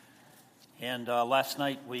And last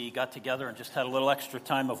night we got together and just had a little extra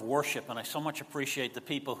time of worship, and I so much appreciate the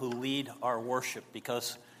people who lead our worship,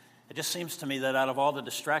 because it just seems to me that out of all the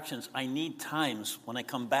distractions, I need times when I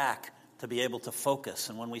come back to be able to focus.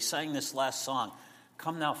 And when we sang this last song,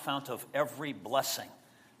 "Come Thou Fount of Every Blessing,"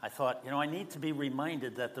 I thought, I need to be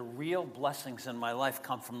reminded that the real blessings in my life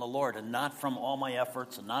come from the Lord, and not from all my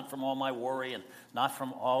efforts, and not from all my worry, and not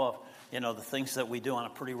from all of, the things that we do on a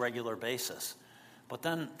pretty regular basis. But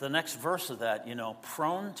then the next verse of that,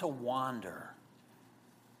 prone to wander,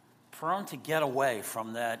 prone to get away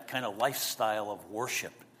from that kind of lifestyle of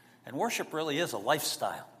worship. And worship really is a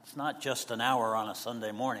lifestyle. It's not just an hour on a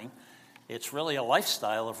Sunday morning. It's really a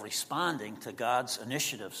lifestyle of responding to God's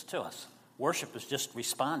initiatives to us. Worship is just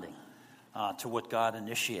responding to what God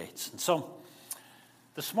initiates. And so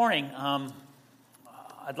this morning,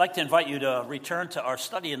 I'd like to invite you to return to our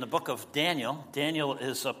study in the book of Daniel. Daniel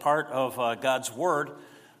is a part of God's Word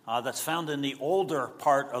that's found in the older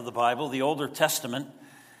part of the Bible, the Older Testament.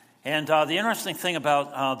 And the interesting thing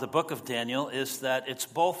about the book of Daniel is that it's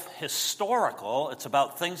both historical, it's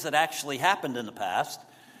about things that actually happened in the past,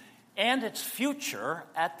 and it's future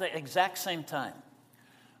at the exact same time.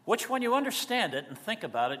 Which, when you understand it and think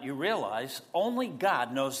about it, you realize only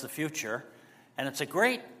God knows the future, and it's a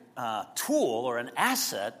great tool or an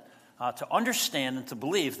asset to understand and to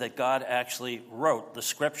believe that God actually wrote the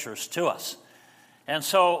scriptures to us. And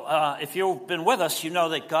so if you've been with us, you know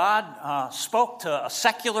that God spoke to a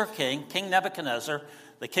secular king, King Nebuchadnezzar,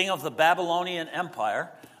 the king of the Babylonian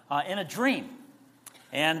Empire, in a dream.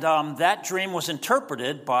 And that dream was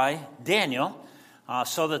interpreted by Daniel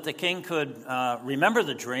so that the king could remember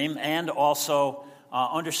the dream and also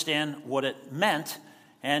understand what it meant.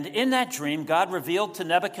 And in that dream, God revealed to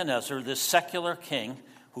Nebuchadnezzar, this secular king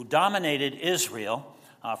who dominated Israel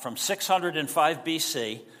from 605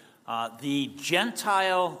 BC, the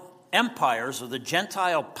Gentile empires or the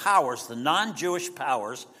Gentile powers, the non-Jewish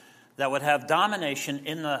powers that would have domination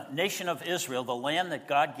in the nation of Israel, the land that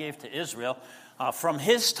God gave to Israel, from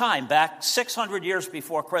his time back 600 years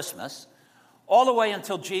before Christmas, all the way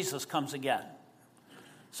until Jesus comes again.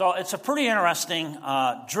 So it's a pretty interesting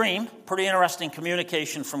dream, pretty interesting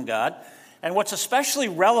communication from God. And what's especially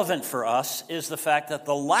relevant for us is the fact that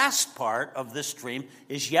the last part of this dream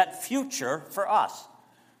is yet future for us.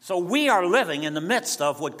 So we are living in the midst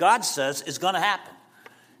of what God says is going to happen.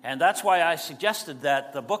 And that's why I suggested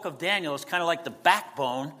that the book of Daniel is kind of like the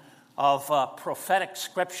backbone of prophetic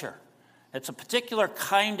scripture. It's a particular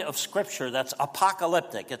kind of scripture that's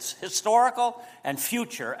apocalyptic. It's historical and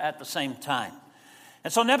future at the same time.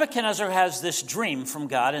 And so Nebuchadnezzar has this dream from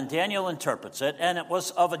God, and Daniel interprets it, and it was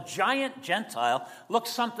of a giant Gentile, looks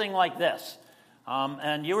something like this.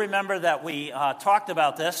 And you remember that we talked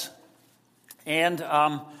about this, and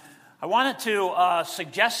I wanted to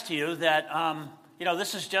suggest to you that,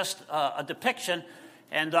 this is just a depiction,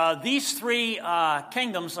 and these three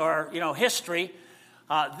kingdoms are, history.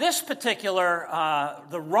 This particular,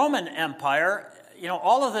 the Roman Empire,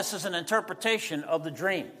 all of this is an interpretation of the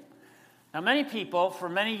dream. Now, many people for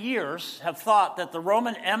many years have thought that the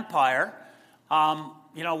Roman Empire,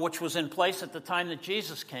 which was in place at the time that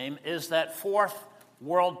Jesus came, is that fourth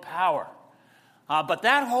world power. But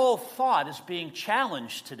that whole thought is being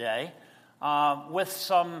challenged today with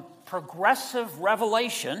some progressive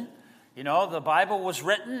revelation. The Bible was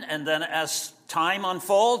written, and then as time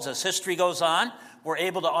unfolds, as history goes on, we're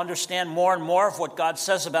able to understand more and more of what God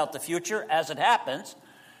says about the future as it happens.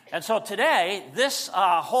 And so today, this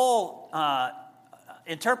whole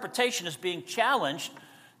interpretation is being challenged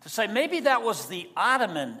to say maybe that was the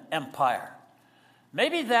Ottoman Empire.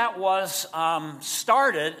 Maybe that was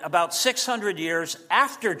started about 600 years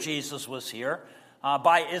after Jesus was here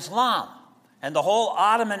by Islam. And the whole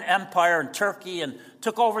Ottoman Empire in Turkey and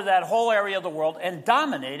took over that whole area of the world and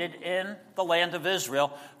dominated in the land of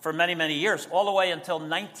Israel for many, many years, all the way until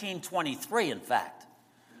 1923, in fact.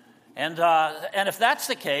 And if that's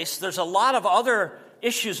the case, there's a lot of other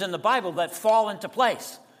issues in the Bible that fall into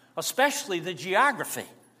place, especially the geography,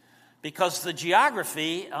 because the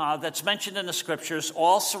geography that's mentioned in the scriptures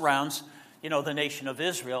all surrounds, the nation of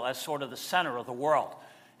Israel as sort of the center of the world.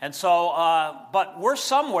 And so, but we're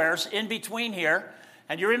somewheres in between here,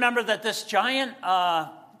 and you remember that this giant,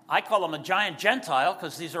 I call him a giant Gentile,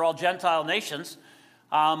 because these are all Gentile nations,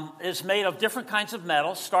 is made of different kinds of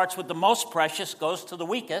metals, starts with the most precious, goes to the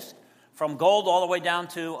weakest, from gold all the way down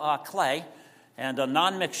to clay, and a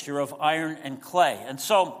non-mixture of iron and clay. And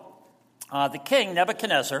so the king,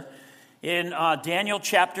 Nebuchadnezzar, in Daniel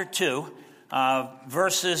chapter 2,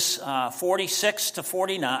 verses 46 to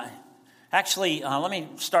 49, actually, let me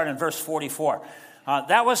start in verse 44.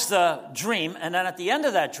 That was the dream. And then at the end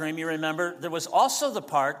of that dream, you remember, there was also the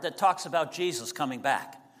part that talks about Jesus coming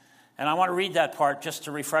back. And I want to read that part just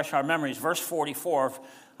to refresh our memories. Verse 44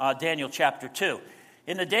 of Daniel chapter 2.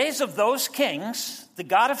 In the days of those kings, the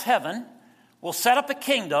God of heaven will set up a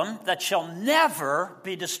kingdom that shall never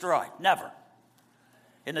be destroyed. Never.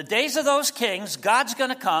 In the days of those kings, God's going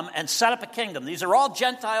to come and set up a kingdom. These are all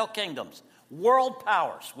Gentile kingdoms. World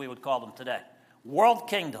powers, we would call them today. World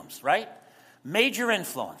kingdoms, right? Major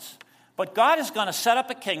influence. But God is going to set up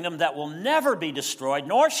a kingdom that will never be destroyed,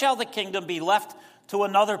 nor shall the kingdom be left to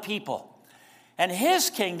another people. And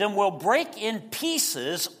his kingdom will break in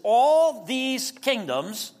pieces all these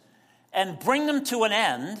kingdoms and bring them to an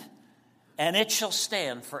end, and it shall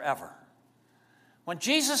stand forever. When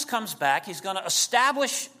Jesus comes back, he's going to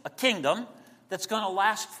establish a kingdom that's going to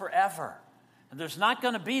last forever. And there's not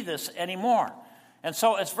going to be this anymore. And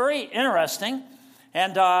so it's very interesting.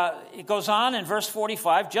 And it goes on in verse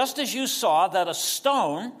 45, just as you saw that a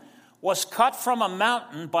stone was cut from a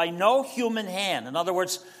mountain by no human hand. In other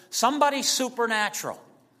words, somebody supernatural.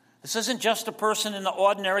 This isn't just a person in the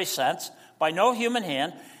ordinary sense, by no human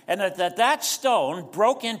hand. And that stone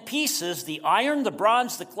broke in pieces the iron, the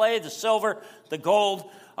bronze, the clay, the silver, the gold.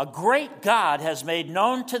 A great God has made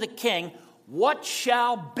known to the king what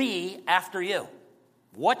shall be after you.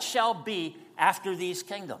 What shall be after these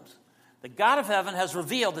kingdoms? The God of heaven has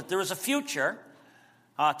revealed that there is a future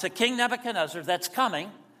to King Nebuchadnezzar that's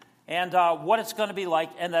coming, and what it's going to be like,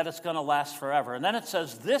 and that it's going to last forever. And then it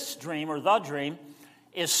says this dream, or the dream,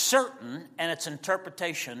 is certain, and its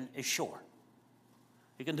interpretation is sure.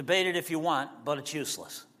 You can debate it if you want, but it's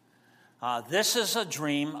useless. This is a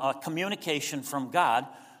dream, a communication from God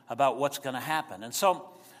about what's going to happen. And so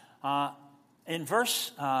in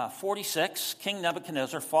verse 46, King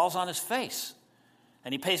Nebuchadnezzar falls on his face,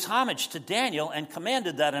 and he pays homage to Daniel and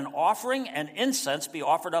commanded that an offering and incense be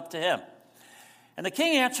offered up to him. And the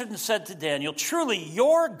king answered and said to Daniel, truly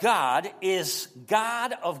your God is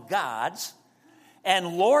God of gods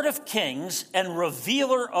and Lord of kings and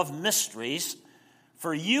revealer of mysteries,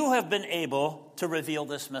 for you have been able to reveal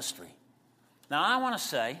this mystery. Now I want to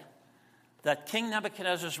say that King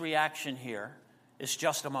Nebuchadnezzar's reaction here is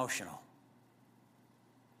just emotional.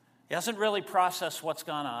 He hasn't really processed what's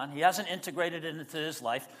gone on. He hasn't integrated it into his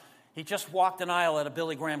life. He just walked an aisle at a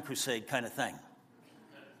Billy Graham crusade kind of thing.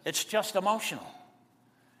 It's just emotional.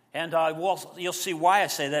 And you'll see why I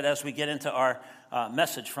say that as we get into our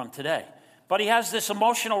message from today. But he has this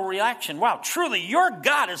emotional reaction. Wow, truly, your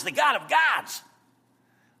God is the God of gods.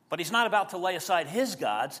 But he's not about to lay aside his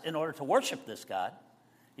gods in order to worship this God.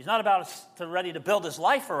 He's not about to ready to build his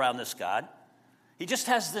life around this God. He just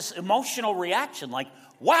has this emotional reaction like,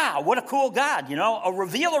 wow, what a cool God, a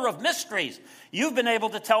revealer of mysteries. You've been able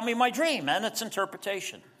to tell me my dream and its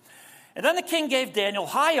interpretation. And then the king gave Daniel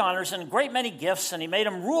high honors and a great many gifts, and he made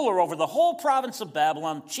him ruler over the whole province of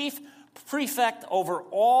Babylon, chief prefect over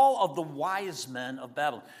all of the wise men of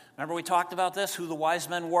Babylon. Remember we talked about this, who the wise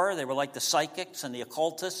men were? They were like the psychics and the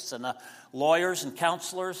occultists and the lawyers and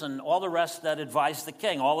counselors and all the rest that advised the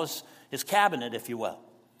king, all his cabinet, if you will.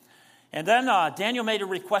 And then Daniel made a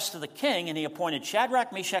request to the king, and he appointed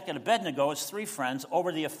Shadrach, Meshach, and Abednego as three friends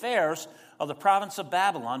over the affairs of the province of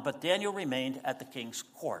Babylon, but Daniel remained at the king's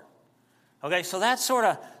court. Okay, so that sort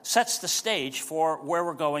of sets the stage for where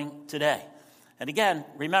we're going today. And again,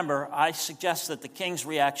 remember, I suggest that the king's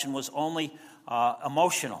reaction was only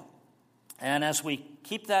emotional. And as we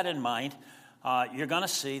keep that in mind, you're going to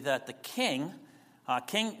see that the king,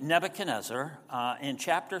 King Nebuchadnezzar, in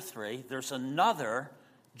chapter 3, there's another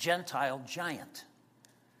Gentile giant,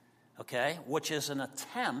 okay, which is an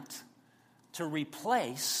attempt to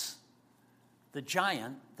replace the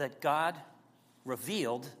giant that God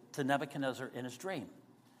revealed to Nebuchadnezzar in his dream.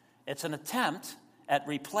 It's an attempt at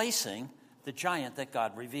replacing the giant that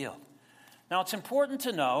God revealed. Now, it's important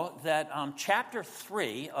to know that chapter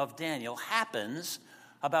 3 of Daniel happens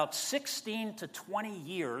about 16 to 20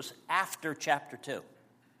 years after chapter 2.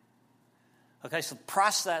 Okay, so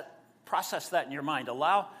process that in your mind.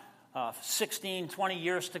 Allow 16, 20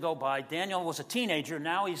 years to go by. Daniel was a teenager.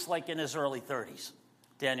 Now he's like in his early 30s,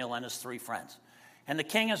 Daniel and his three friends. And the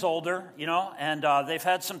king is older, and they've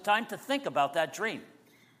had some time to think about that dream.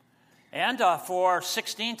 And for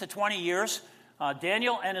 16 to 20 years,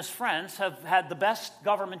 Daniel and his friends have had the best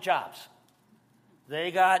government jobs.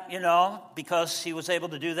 They got, because he was able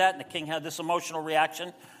to do that and the king had this emotional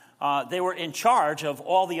reaction, they were in charge of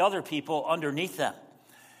all the other people underneath them.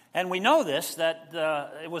 And we know this, that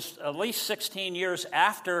it was at least 16 years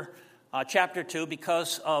after chapter 2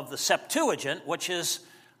 because of the Septuagint, which is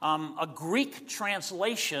a Greek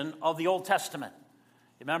translation of the Old Testament.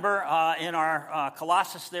 Remember, in our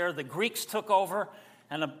Colossus there, the Greeks took over,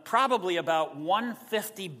 and probably about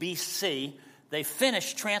 150 BC, they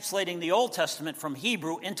finished translating the Old Testament from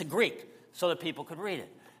Hebrew into Greek so that people could read it.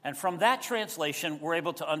 And from that translation, we're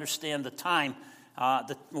able to understand the time,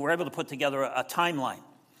 we're able to put together a timeline.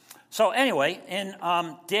 So anyway, in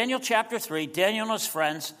Daniel chapter 3, Daniel and his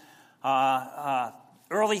friends,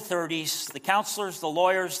 early 30s, the counselors, the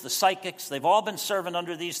lawyers, the psychics, they've all been serving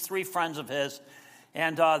under these three friends of his.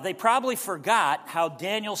 And they probably forgot how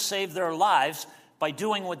Daniel saved their lives by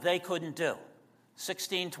doing what they couldn't do.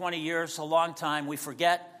 16, 20 years, a long time. We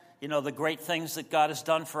forget, the great things that God has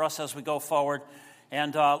done for us as we go forward.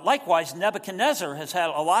 And likewise, Nebuchadnezzar has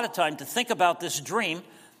had a lot of time to think about this dream.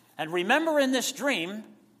 And remember, in this dream,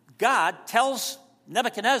 God tells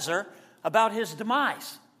Nebuchadnezzar about his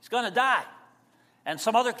demise. He's going to die. And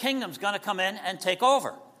some other kingdom's going to come in and take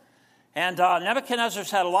over. And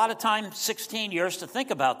Nebuchadnezzar's had a lot of time, 16 years, to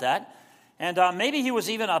think about that. And maybe he was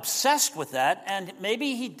even obsessed with that. And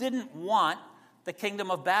maybe he didn't want the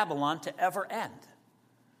kingdom of Babylon to ever end.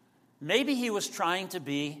 Maybe he was trying to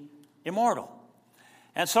be immortal.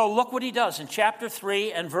 And so look what he does. In chapter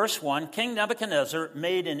 3 and verse 1, King Nebuchadnezzar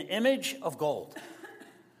made an image of gold.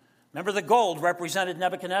 Remember, the gold represented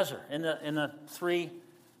Nebuchadnezzar in the three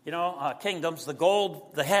kingdoms. The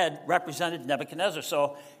gold, the head, represented Nebuchadnezzar.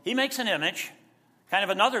 So he makes an image, kind of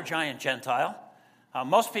another giant Gentile.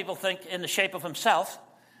 Most people think in the shape of himself,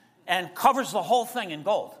 and covers the whole thing in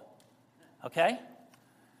gold. Okay?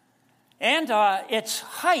 And its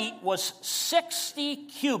height was 60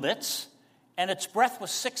 cubits, and its breadth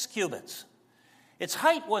was 6 cubits. Its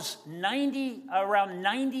height was around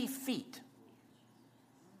 90 feet.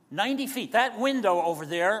 90 feet. That window over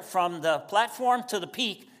there from the platform to the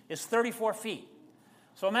peak is 34 feet.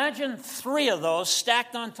 So imagine 3 of those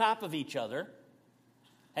stacked on top of each other.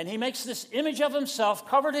 And he makes this image of himself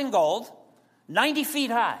covered in gold, 90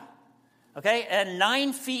 feet high, okay, and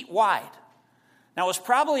 9 feet wide. Now, it was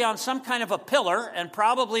probably on some kind of a pillar and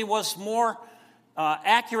probably was more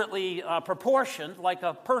accurately proportioned like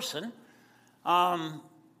a person.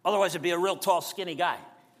 Otherwise, it'd be a real tall, skinny guy,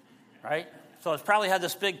 right? So it probably had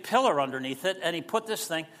this big pillar underneath it, and he put this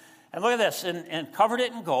thing, and look at this, and covered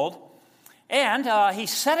it in gold. And he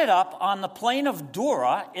set it up on the plain of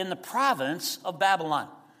Dura in the province of Babylon,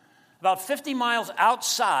 about 50 miles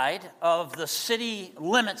outside of the city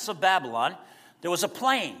limits of Babylon. There was a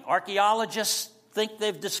plain. Archaeologists think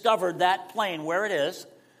they've discovered that plain, where it is.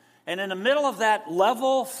 And in the middle of that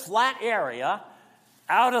level, flat area,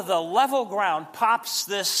 out of the level ground, pops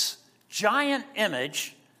this giant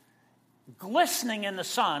image, glistening in the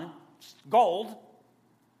sun, gold,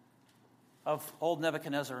 of old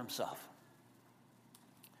Nebuchadnezzar himself.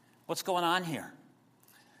 What's going on here?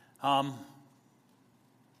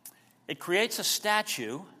 It creates a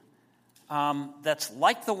statue that's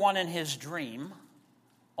like the one in his dream,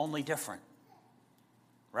 only different.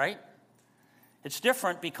 Right? It's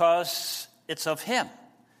different because it's of him.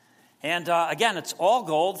 And again, it's all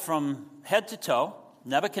gold from head to toe.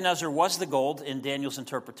 Nebuchadnezzar was the gold in Daniel's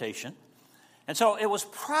interpretation. And so it was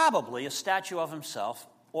probably a statue of himself,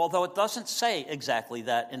 although it doesn't say exactly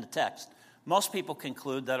that in the text. Most people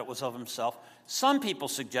conclude that it was of himself. Some people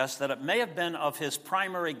suggest that it may have been of his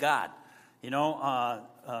primary god.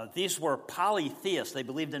 These were polytheists. They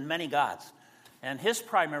believed in many gods. And his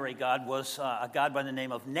primary god was a god by the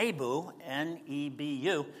name of Nebu,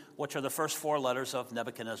 N-E-B-U, which are the first 4 letters of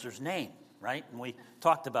Nebuchadnezzar's name, right? And we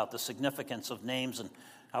talked about the significance of names and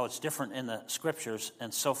how it's different in the scriptures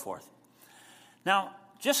and so forth. Now,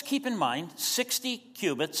 just keep in mind, 60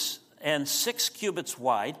 cubits and 6 cubits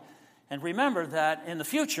wide. And remember that in the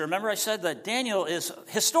future, remember I said that Daniel is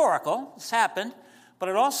historical, it's happened, but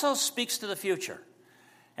it also speaks to the future.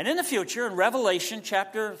 And in the future, in Revelation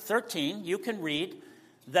chapter 13, you can read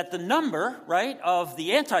that the number, right, of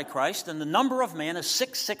the Antichrist and the number of man is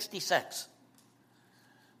 666.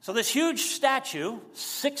 So this huge statue,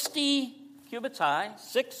 60 cubits high,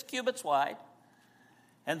 6 cubits wide,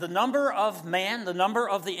 and the number of man, the number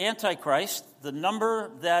of the Antichrist, the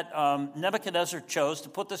number that Nebuchadnezzar chose to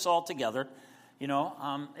put this all together,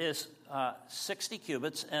 is 60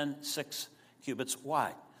 cubits and 6 cubits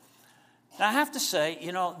wide. Now, I have to say,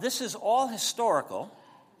 this is all historical,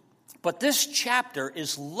 but this chapter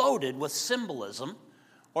is loaded with symbolism,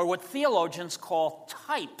 or what theologians call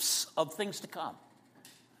types of things to come.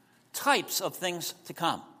 Types of things to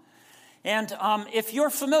come. And if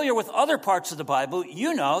you're familiar with other parts of the Bible,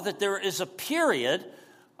 you know that there is a period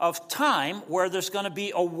of time where there's going to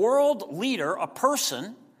be a world leader, a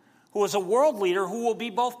person who is a world leader who will be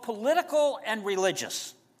both political and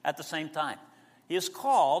religious at the same time. he is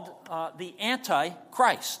called the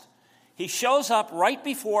Antichrist. He shows up right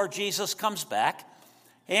before Jesus comes back,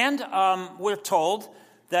 and we're told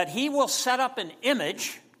that he will set up an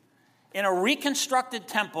image in a reconstructed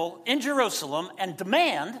temple in Jerusalem and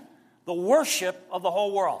demand the worship of the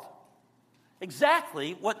whole world.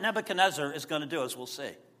 Exactly what Nebuchadnezzar is going to do, as we'll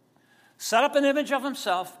see. Set up an image of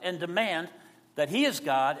himself and demand that he is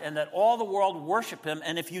God and that all the world worship him,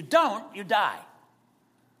 and if you don't, you die.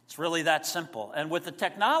 It's really that simple. And with the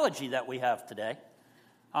technology that we have today,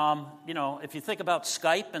 if you think about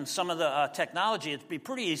Skype and some of the technology, it'd be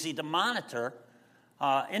pretty easy to monitor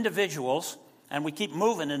individuals, and we keep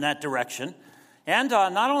moving in that direction. And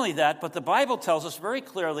not only that, but the Bible tells us very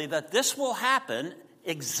clearly that this will happen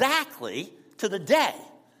exactly to the day,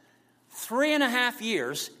 3.5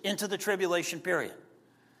 years into the tribulation period.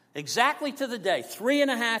 Exactly to the day,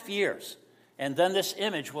 3.5 years. And then this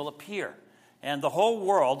image will appear, and the whole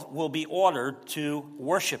world will be ordered to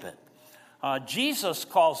worship it. Jesus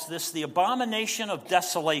calls this the abomination of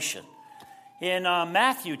desolation. In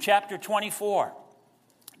Matthew chapter 24,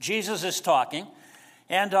 Jesus is talking,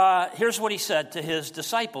 and here's what he said to his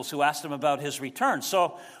disciples who asked him about his return.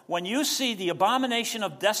 So when you see the abomination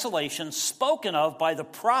of desolation spoken of by the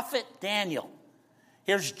prophet Daniel,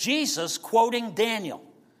 here's Jesus quoting Daniel,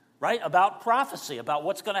 right, about prophecy, about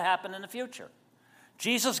what's going to happen in the future.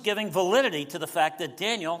 Jesus giving validity to the fact that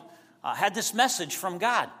Daniel had this message from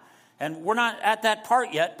God. And we're not at that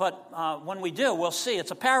part yet, but when we do, we'll see it's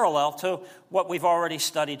a parallel to what we've already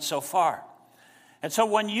studied so far. And so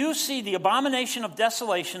when you see the abomination of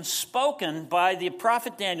desolation spoken by the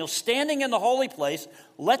prophet Daniel standing in the holy place,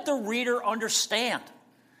 let the reader understand.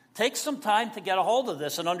 Take some time to get a hold of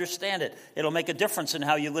this and understand it. It'll make a difference in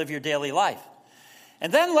how you live your daily life.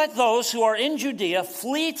 And then let those who are in Judea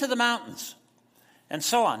flee to the mountains. And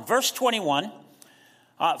so on. Verse 21,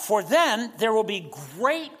 for then there will be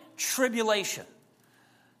great tribulation.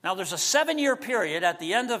 Now there's a 7-year period at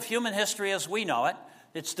the end of human history as we know it.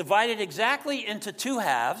 It's divided exactly into 2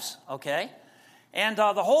 halves, okay? And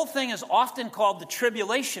the whole thing is often called the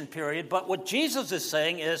tribulation period, but what Jesus is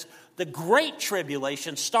saying is the great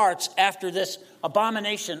tribulation starts after this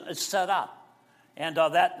abomination is set up. And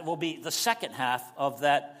that will be the second half of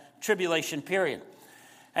that tribulation period.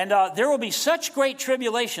 And there will be such great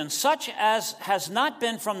tribulation, such as has not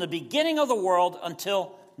been from the beginning of the world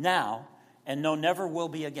until now, and no, never will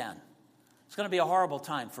be again. It's going to be a horrible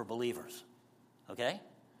time for believers. Okay?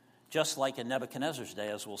 Just like in Nebuchadnezzar's day,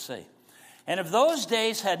 as we'll see. And if those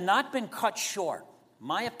days had not been cut short,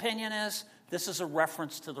 my opinion is this is a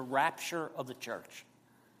reference to the rapture of the church.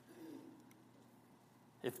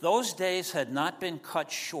 If those days had not been cut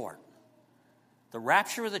short, the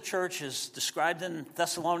rapture of the church is described in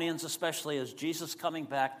Thessalonians especially as Jesus coming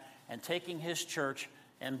back and taking his church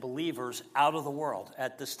and believers out of the world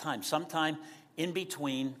at this time, sometime in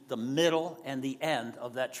between the middle and the end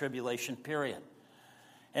of that tribulation period.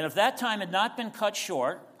 And if that time had not been cut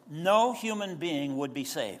short, no human being would be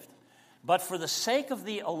saved. But for the sake of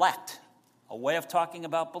the elect, a way of talking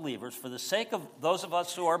about believers, for the sake of those of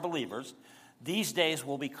us who are believers, these days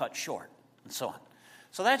will be cut short, and so on.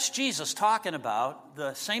 So that's Jesus talking about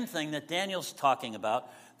the same thing that Daniel's talking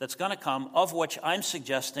about that's going to come, of which I'm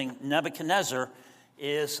suggesting Nebuchadnezzar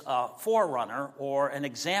is a forerunner or an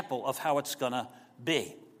example of how it's going to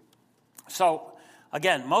be. So,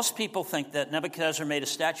 again, most people think that Nebuchadnezzar made a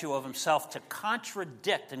statue of himself to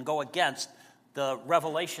contradict and go against the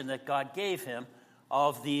revelation that God gave him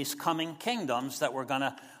of these coming kingdoms that were going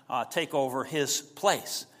to take over his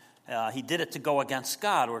place. He did it to go against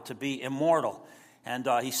God or to be immortal. And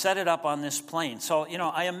he set it up on this plain. So,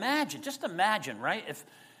 I imagine, just imagine, right?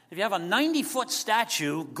 If you have a 90-foot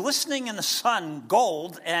statue glistening in the sun,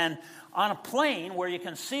 gold, and on a plain where you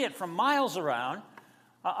can see it from miles around,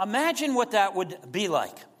 imagine what that would be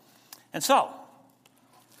like. And so,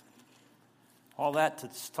 all that to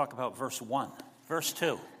talk about verse 1. Verse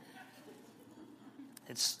 2.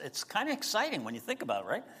 It's kind of exciting when you think about it,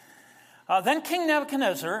 right? Then King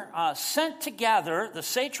Nebuchadnezzar sent to gather the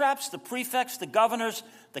satraps, the prefects, the governors,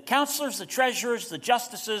 the counselors, the treasurers, the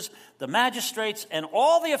justices, the magistrates, and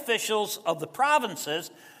all the officials of the provinces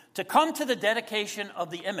to come to the dedication of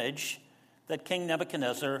the image that King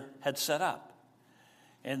Nebuchadnezzar had set up.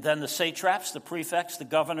 And then the satraps, the prefects, the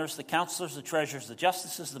governors, the counselors, the treasurers, the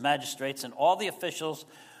justices, the magistrates, and all the officials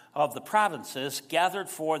of the provinces gathered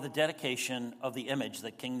for the dedication of the image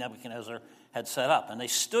that King Nebuchadnezzar had set up. And they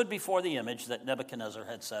stood before the image that Nebuchadnezzar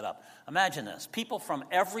had set up. Imagine this. People from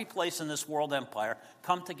every place in this world empire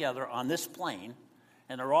come together on this plain,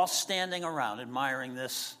 and they're all standing around admiring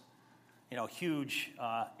this, huge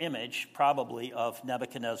image, probably of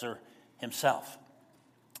Nebuchadnezzar himself.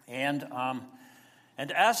 And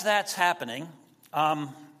as that's happening,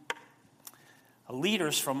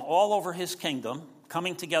 leaders from all over his kingdom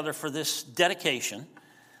coming together for this dedication.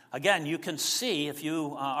 Again, you can see, if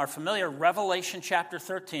you are familiar, Revelation chapter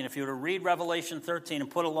 13. If you were to read Revelation 13 and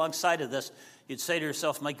put alongside of this, you'd say to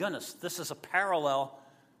yourself, my goodness, this is a parallel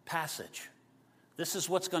passage. This is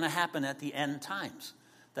what's going to happen at the end times,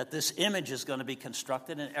 that this image is going to be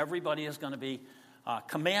constructed and everybody is going to be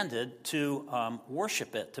commanded to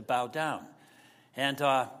worship it, to bow down. And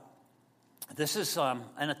this is an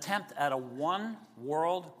attempt at a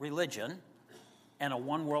one-world religion and a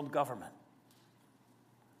one-world government.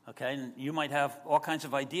 Okay, and you might have all kinds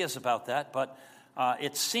of ideas about that, but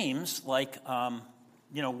it seems like,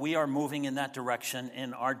 we are moving in that direction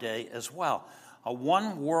in our day as well. A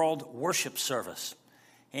one-world worship service.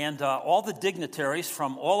 And all the dignitaries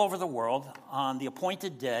from all over the world on the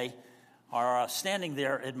appointed day are standing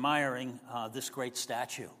there admiring this great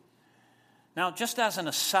statue. Now, just as an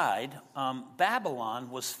aside, Babylon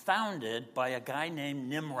was founded by a guy named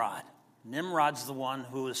Nimrod. Nimrod's the one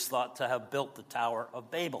who is thought to have built the Tower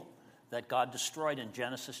of Babel that God destroyed in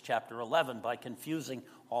Genesis chapter 11 by confusing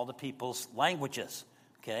all the people's languages.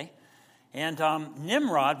 Okay? And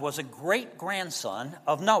Nimrod was a great-grandson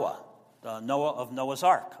of Noah, Noah of Noah's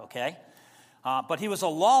Ark, okay? But he was a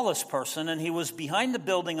lawless person, and he was behind the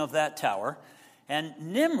building of that tower. And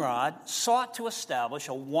Nimrod sought to establish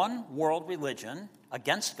a one-world religion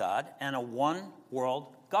against God and a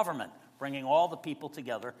one-world government, bringing all the people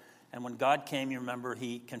together. And when God came, you remember,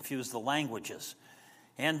 he confused the languages.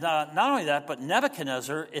 And not only that, but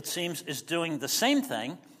Nebuchadnezzar, it seems, is doing the same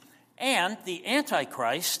thing. And the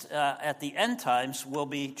Antichrist at the end times will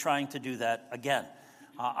be trying to do that again.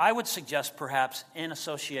 I would suggest perhaps in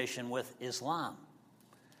association with Islam.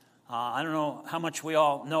 I don't know how much we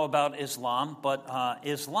all know about Islam, but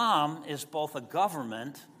Islam is both a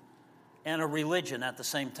government and a religion at the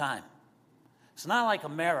same time. It's not like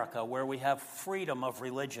America where we have freedom of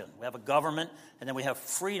religion. We have a government and then we have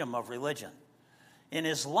freedom of religion. In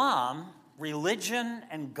Islam, religion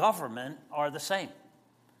and government are the same.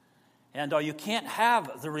 And you can't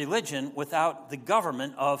have the religion without the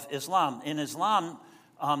government of Islam. In Islam,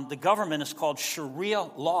 the government is called Sharia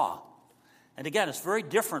law. And again, it's very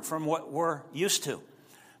different from what we're used to.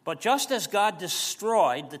 But just as God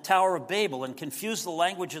destroyed the Tower of Babel and confused the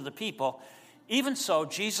language of the people, even so,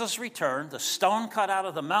 Jesus' return, the stone cut out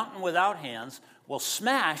of the mountain without hands, will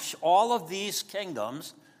smash all of these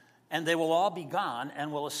kingdoms, and they will all be gone,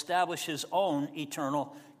 and will establish his own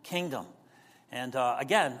eternal kingdom. And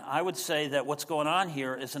again, I would say that what's going on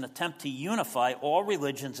here is an attempt to unify all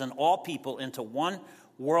religions and all people into one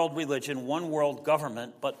world religion, one world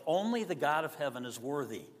government, but only the God of heaven is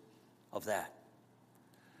worthy of that.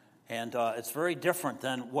 And it's very different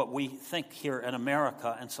than what we think here in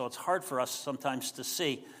America, and so it's hard for us sometimes to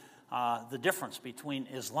see the difference between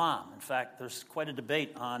Islam. In fact, there's quite a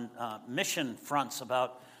debate on mission fronts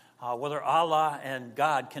about whether Allah and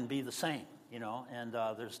God can be the same, and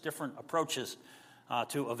there's different approaches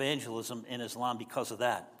to evangelism in Islam because of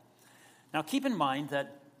that. Now, keep in mind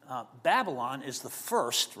that Babylon is the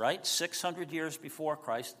first, 600 years before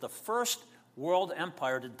Christ, the first world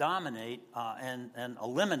empire to dominate and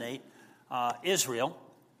eliminate Israel.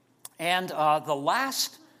 And the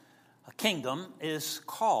last kingdom is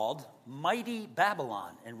called Mighty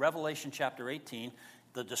Babylon. In Revelation chapter 18,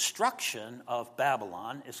 the destruction of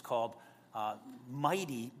Babylon is called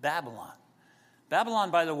Mighty Babylon.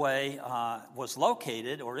 Babylon, by the way, was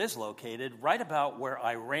located, or is located, right about where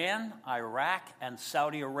Iran, Iraq, and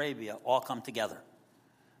Saudi Arabia all come together.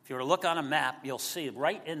 If you were to look on a map, you'll see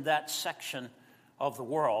right in that section of the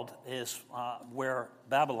world is where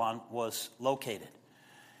Babylon was located.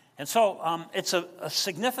 And so it's a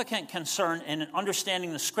significant concern in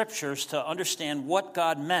understanding the Scriptures to understand what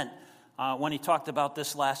God meant when he talked about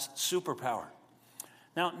this last superpower.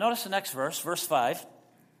 Now, notice the next verse, verse 5.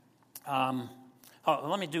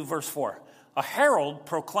 Let me do verse 4. A herald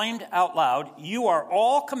proclaimed out loud, "You are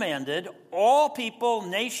all commanded, all people,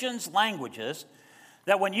 nations, languages,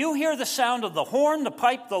 that when you hear the sound of the horn, the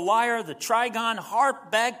pipe, the lyre, the trigon,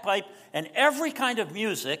 harp, bagpipe, and every kind of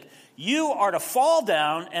music, you are to fall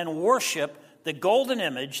down and worship the golden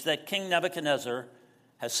image that King Nebuchadnezzar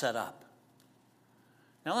has set up."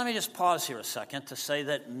 Now let me just pause here a second to say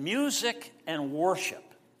that music and worship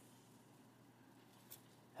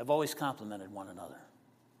have always complemented one another.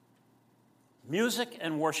 Music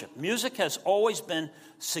and worship. Music has always been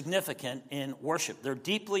significant in worship. They're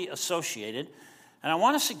deeply associated. And I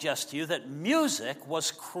want to suggest to you that music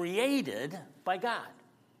was created by God.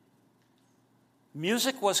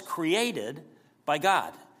 Music was created by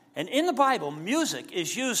God. And in the Bible, music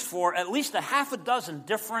is used for at least a half a dozen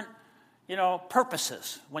different,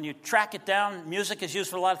 purposes. When you track it down, music is used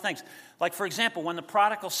for a lot of things. Like, for example, when the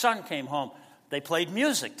prodigal son came home, they played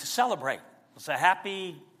music to celebrate. It was a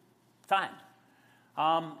happy time.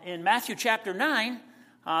 In Matthew chapter 9,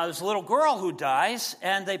 there's a little girl who dies,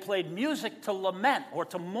 and they played music to lament or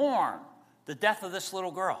to mourn the death of this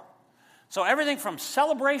little girl. So everything from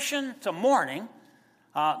celebration to mourning,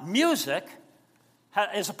 music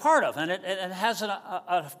is a part of, and it has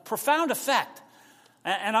a profound effect.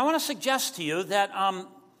 And I want to suggest to you that,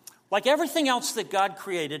 like everything else that God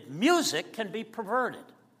created, music can be perverted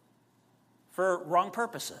for wrong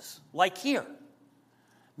purposes. Like here,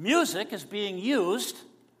 music is being used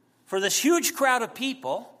for this huge crowd of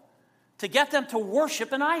people to get them to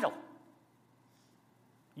worship an idol,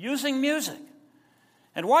 using music.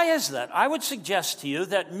 And why is that? I would suggest to you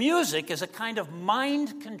that music is a kind of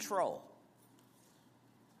mind control.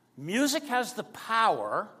 Music has the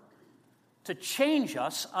power to change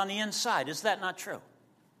us on the inside. Is that not true?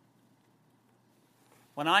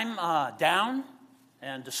 When I'm down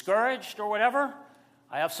and discouraged or whatever,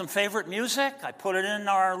 I have some favorite music. I put it in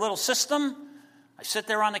our little system. I sit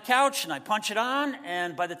there on the couch and I punch it on,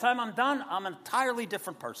 and by the time I'm done, I'm an entirely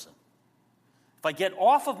different person. If I get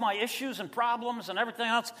off of my issues and problems and everything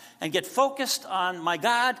else and get focused on my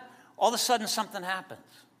God, all of a sudden something happens.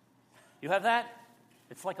 You have that?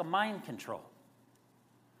 It's like a mind control.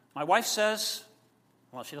 My wife says,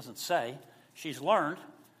 well, she doesn't say, she's learned,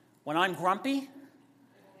 when I'm grumpy,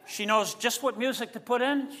 she knows just what music to put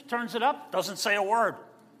in. She turns it up, doesn't say a word.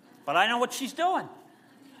 But I know what she's doing.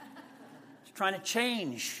 She's trying to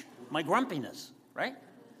change my grumpiness, right?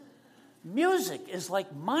 Music is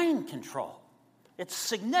like mind control. It's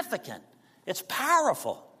significant. It's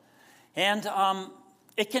powerful. And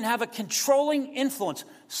it can have a controlling influence.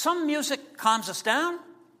 Some music calms us down,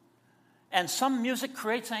 and some music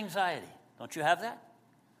creates anxiety. Don't you have that?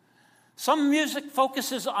 Some music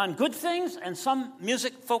focuses on good things, and some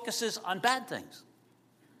music focuses on bad things.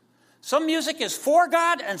 Some music is for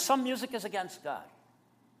God, and some music is against God.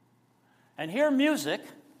 And here music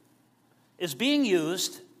is being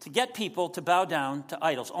used to get people to bow down to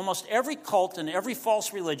idols. Almost every cult and every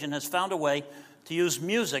false religion has found a way to use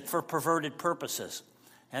music for perverted purposes.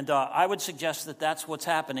 And I would suggest that that's what's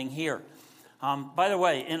happening here. By the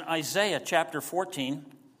way, in Isaiah chapter 14,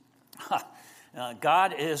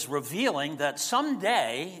 God is revealing that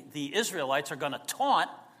someday the Israelites are going to taunt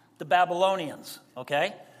the Babylonians,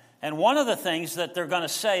 okay? And one of the things that they're going to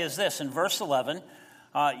say is this, in verse 11,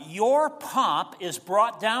 your pomp is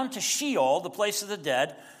brought down to Sheol, the place of the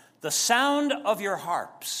dead, the sound of your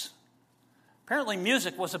harps. Apparently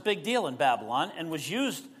music was a big deal in Babylon and was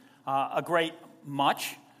used a great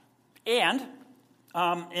much. And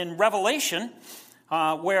in Revelation,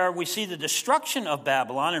 where we see the destruction of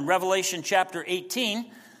Babylon, in Revelation chapter 18,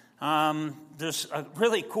 there's a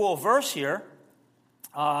really cool verse here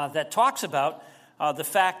that talks about the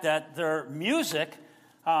fact that their music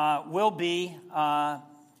will be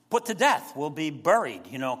put to death, will be buried,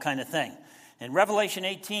 kind of thing. In Revelation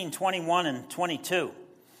 18, 21 and 22,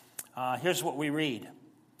 here's what we read.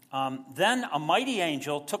 Then a mighty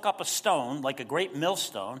angel took up a stone, like a great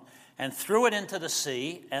millstone, and threw it into the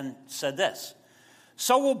sea, and said this,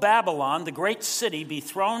 so will Babylon, the great city, be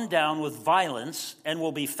thrown down with violence, and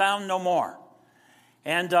will be found no more.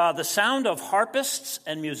 And the sound of harpists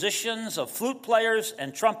and musicians, of flute players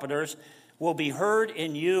and trumpeters, will be heard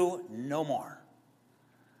in you no more.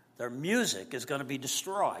 Their music is going to be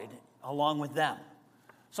destroyed along with them.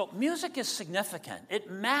 So music is significant. It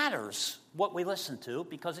matters what we listen to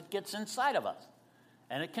because it gets inside of us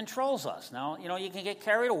and it controls us. Now, you can get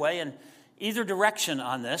carried away in either direction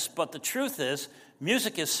on this, but the truth is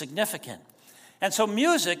music is significant. And so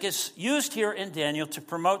music is used here in Daniel to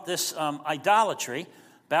promote this idolatry,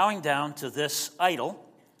 bowing down to this idol.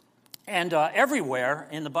 And everywhere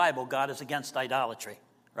in the Bible, God is against idolatry,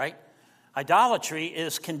 right? Idolatry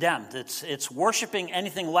is condemned. It's worshiping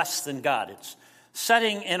anything less than God. It's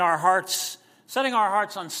setting our hearts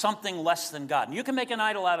on something less than God. And you can make an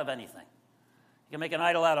idol out of anything. You can make an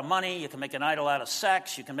idol out of money. You can make an idol out of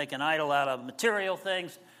sex. You can make an idol out of material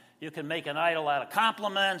things. You can make an idol out of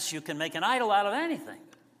compliments. You can make an idol out of anything.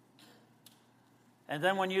 And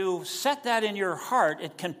then when you set that in your heart,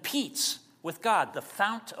 it competes with God, the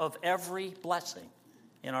fount of every blessing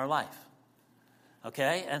in our life.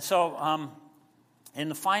 Okay? And so in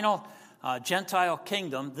the final Gentile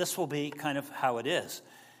kingdom, this will be kind of how it is.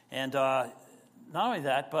 And not only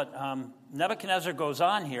that, but Nebuchadnezzar goes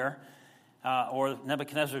on here, or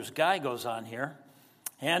Nebuchadnezzar's guy goes on here,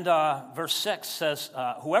 And verse 6 says,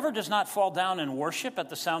 whoever does not fall down and worship at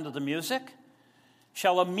the sound of the music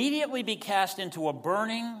shall immediately be cast into a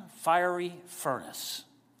burning, fiery furnace.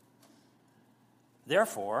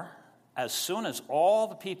 Therefore, as soon as all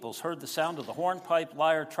the peoples heard the sound of the hornpipe,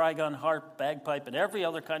 lyre, trigon, harp, bagpipe, and every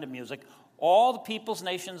other kind of music, all the peoples,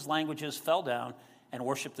 nations, languages fell down and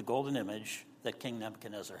worshiped the golden image that King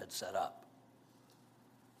Nebuchadnezzar had set up.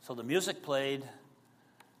 So the music played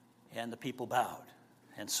and the people bowed.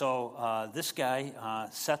 And so this guy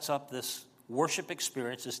sets up this worship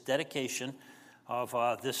experience, this dedication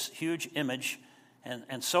of this huge image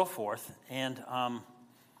and so forth, and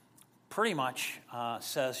pretty much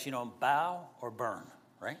says, bow or burn,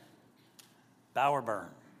 right? Bow or burn.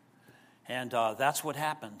 And that's what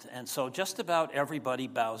happened. And so just about everybody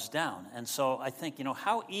bows down. And so I think,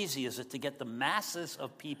 how easy is it to get the masses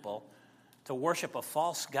of people to worship a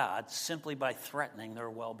false god simply by threatening their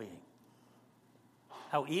well-being?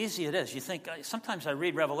 How easy it is. You think, sometimes I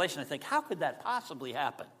read Revelation, I think, how could that possibly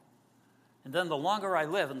happen? And then the longer I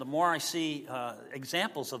live and the more I see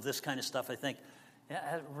examples of this kind of stuff, I think,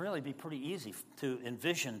 yeah, it would really be pretty easy to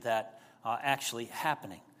envision that actually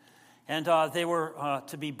happening. And they were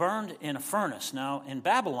to be burned in a furnace. Now, in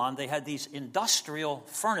Babylon, they had these industrial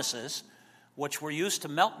furnaces, which were used to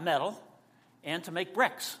melt metal and to make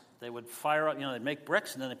bricks. They would fire up, they'd make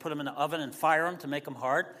bricks, and then they put them in the oven and fire them to make them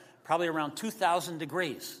hard. Probably around 2,000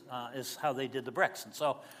 degrees is how they did the bricks. And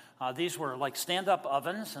so these were like stand-up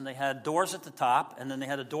ovens, and they had doors at the top, and then they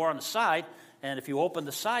had a door on the side. And if you opened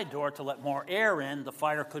the side door to let more air in, the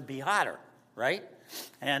fire could be hotter, right?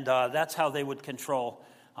 And that's how they would control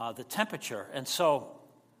the temperature. And so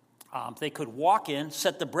they could walk in,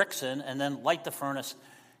 set the bricks in, and then light the furnace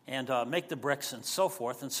and make the bricks and so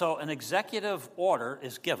forth. And so an executive order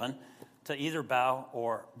is given to either bow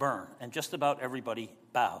or burn. And just about everybody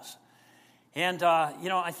bows. And,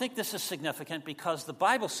 I think this is significant because the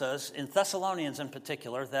Bible says, in Thessalonians in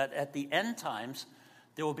particular, that at the end times,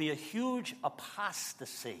 there will be a huge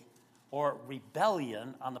apostasy or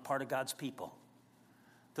rebellion on the part of God's people.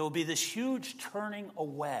 There will be this huge turning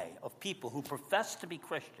away of people who profess to be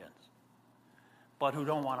Christians, but who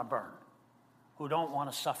don't want to burn, who don't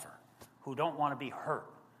want to suffer, who don't want to be hurt.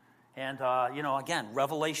 And, again,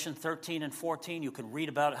 Revelation 13 and 14, you can read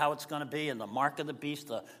about how it's going to be, and the mark of the beast,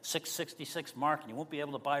 the 666 mark, and you won't be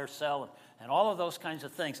able to buy or sell, and all of those kinds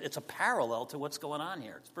of things. It's a parallel to what's going on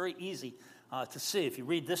here. It's very easy to see if you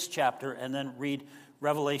read this chapter and then read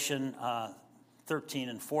Revelation 13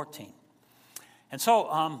 and 14. And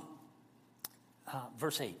so,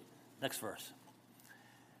 verse 8, next verse.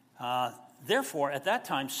 Therefore, at that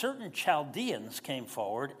time, certain Chaldeans came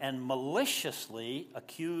forward and maliciously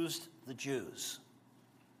accused the Jews.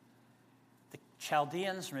 The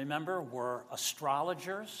Chaldeans, remember, were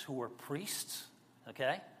astrologers who were priests,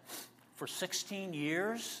 okay? For 16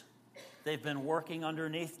 years, they've been working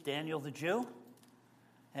underneath Daniel the Jew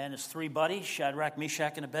and his three buddies, Shadrach,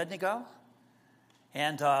 Meshach, and Abednego.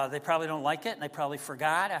 And they probably don't like it, and they probably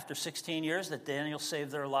forgot after 16 years that Daniel saved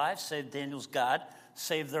their lives, saved Daniel's God,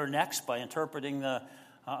 saved their necks by interpreting the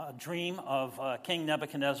dream of King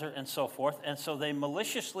Nebuchadnezzar and so forth. And so they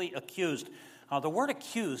maliciously accused. The word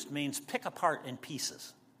accused means pick apart in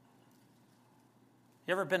pieces.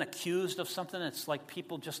 You ever been accused of something? It's like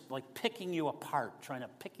people just like picking you apart, trying to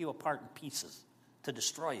pick you apart in pieces to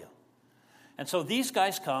destroy you. And so these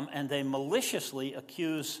guys come and they maliciously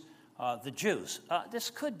accuse the Jews. This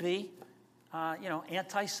could be,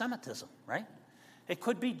 anti-Semitism, right? It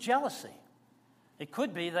could be jealousy. It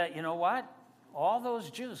could be that, all those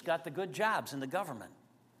Jews got the good jobs in the government.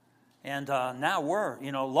 And now we're,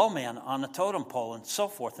 low man on the totem pole and so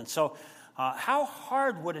forth. And so how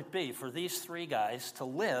hard would it be for these three guys to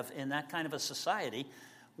live in that kind of a society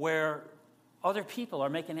where other people are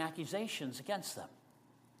making accusations against them?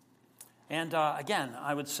 And again,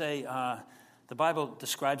 I would say the Bible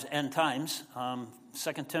describes end times.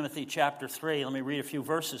 2 Timothy chapter 3, let me read a few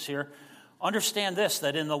verses here. Understand this,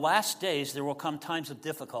 that in the last days there will come times of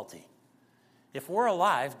difficulty. If we're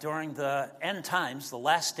alive during the end times, the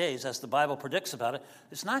last days, as the Bible predicts about it,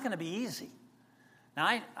 it's not going to be easy.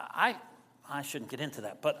 Now, I shouldn't get into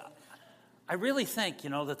that, but I really think,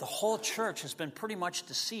 that the whole church has been pretty much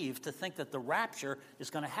deceived to think that the rapture is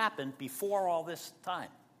going to happen before all this time.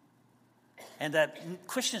 And that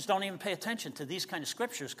Christians don't even pay attention to these kind of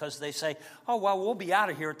scriptures because they say, oh, well, we'll be out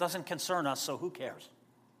of here. It doesn't concern us, so who cares?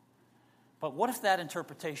 But what if that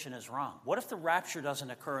interpretation is wrong? What if the rapture doesn't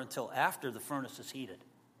occur until after the furnace is heated?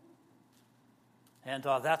 And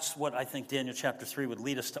that's what I think Daniel chapter 3 would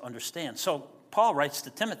lead us to understand. So Paul writes to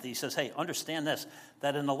Timothy, he says, hey, understand this,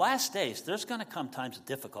 that in the last days, there's going to come times of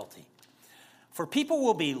difficulty. For people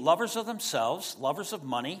will be lovers of themselves, lovers of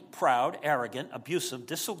money, proud, arrogant, abusive,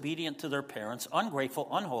 disobedient to their parents, ungrateful,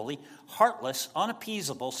 unholy, heartless,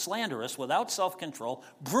 unappeasable, slanderous, without self-control,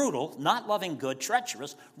 brutal, not loving good,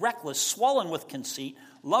 treacherous, reckless, swollen with conceit,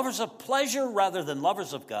 lovers of pleasure rather than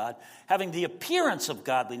lovers of God, having the appearance of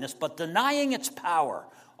godliness but denying its power.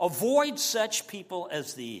 Avoid such people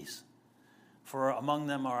as these. For among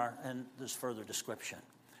them are, and there's further description.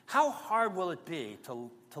 How hard will it be to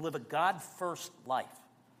live a God-first life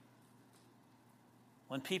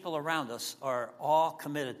when people around us are all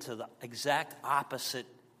committed to the exact opposite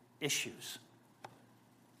issues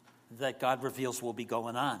that God reveals will be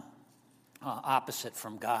going on, opposite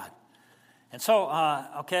from God? And so,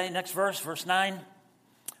 next verse, verse 9.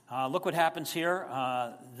 Look what happens here.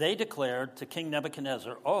 They declared to King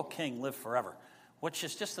Nebuchadnezzar, "O king, live forever," which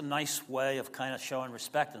is just a nice way of kind of showing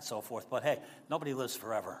respect and so forth. But hey, nobody lives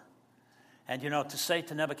forever. And, to say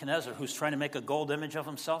to Nebuchadnezzar, who's trying to make a gold image of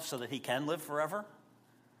himself so that he can live forever,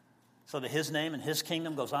 so that his name and his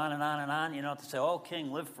kingdom goes on and on and on, to say, "Oh,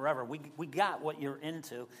 king, live forever. We got what you're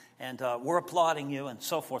into, and we're applauding you," and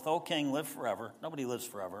so forth. "Oh, king, live forever." Nobody lives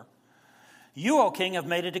forever. "You, O king, have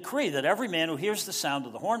made a decree that every man who hears the sound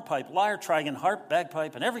of the hornpipe, lyre, trigon, harp,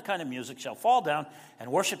 bagpipe, and every kind of music shall fall down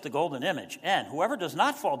and worship the golden image. And whoever does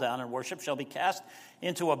not fall down and worship shall be cast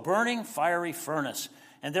into a burning fiery furnace.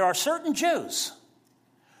 And there are certain Jews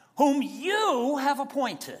whom you have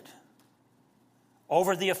appointed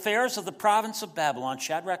over the affairs of the province of Babylon,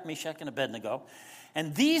 Shadrach, Meshach, and Abednego.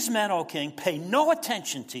 And these men, O king, pay no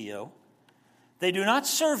attention to you. They do not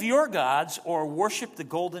serve your gods or worship the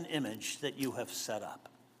golden image that you have set up."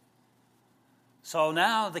 So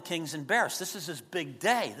now the king's embarrassed. This is his big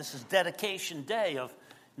day. This is dedication day of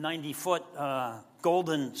 90-foot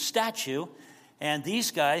golden statue. And these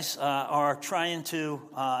guys are trying to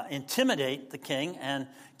intimidate the king and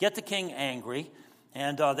get the king angry.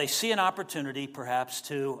 And they see an opportunity, perhaps,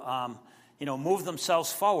 to move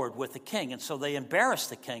themselves forward with the king. And so they embarrass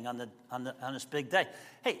the king on his big day.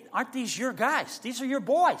 "Hey, aren't these your guys? These are your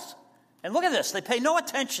boys. And look at this. They pay no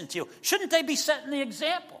attention to you. Shouldn't they be setting the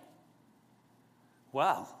example?"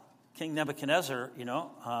 Well, King Nebuchadnezzar,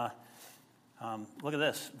 look at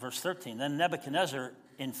this, verse 13. "Then Nebuchadnezzar,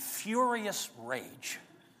 in furious rage,"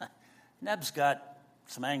 Neb's got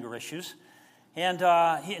some anger issues, and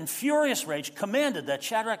he, in furious rage, commanded that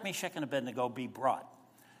Shadrach, Meshach, and Abednego be brought.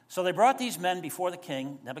 So they brought these men before the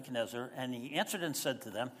king, Nebuchadnezzar, and he answered and said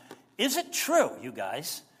to them, "Is it true, you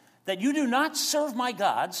guys, that you do not serve my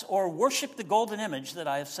gods or worship the golden image that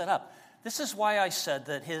I have set up?" This is why I said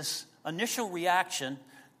that his initial reaction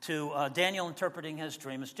to Daniel interpreting his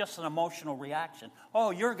dream is just an emotional reaction. "Oh,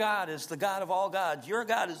 your God is the God of all gods. Your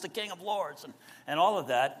God is the King of lords," and all of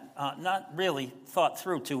that, not really thought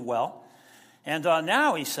through too well. And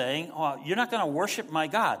now he's saying, "Oh, you're not going to worship my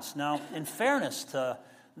gods." Now, in fairness to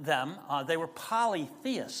them, they were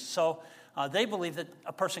polytheists, so they believed that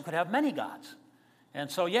a person could have many gods.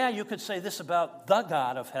 And so, you could say this about the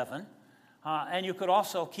God of heaven, and you could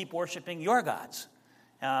also keep worshiping your gods.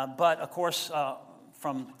 But, of course,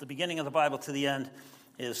 from the beginning of the Bible to the end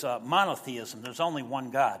is monotheism. There's only one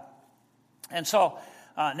God. And so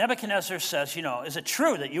Nebuchadnezzar says, "Is it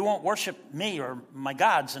true that you won't worship me or my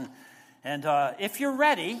gods? And if you're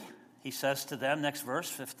ready," he says to them, next verse,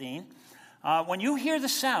 15, "when you hear the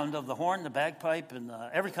sound of the horn, the bagpipe, and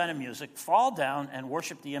every kind of music, fall down and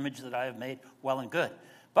worship the image that I have made, well and good.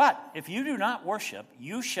 But if you do not worship,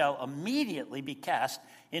 you shall immediately be cast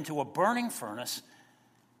into a burning furnace.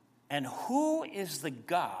 And who is the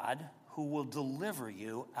God who will deliver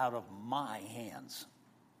you out of my hands?"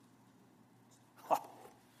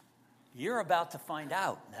 You're about to find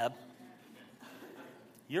out, Neb.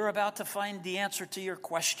 You're about to find the answer to your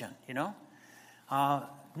question,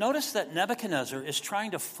 Notice that Nebuchadnezzar is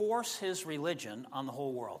trying to force his religion on the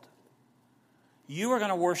whole world. You are going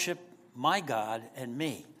to worship my God and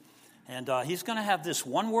me. And he's going to have this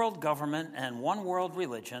one world government and one world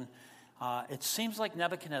religion. It seems like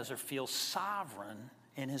Nebuchadnezzar feels sovereign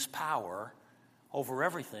in his power over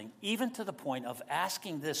everything, even to the point of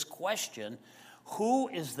asking this question, "Who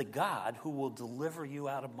is the God who will deliver you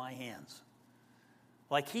out of my hands?"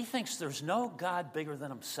 Like he thinks there's no God bigger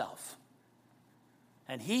than himself.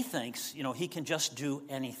 And he thinks, he can just do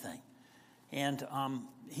anything. And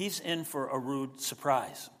he's in for a rude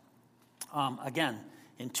surprise. Again,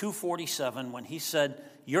 in 247, when he said,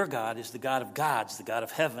 "Your God is the God of gods, the God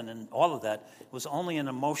of heaven," and all of that, it was only an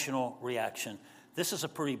emotional reaction. This is a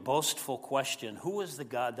pretty boastful question. Who is the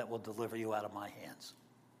God that will deliver you out of my hands?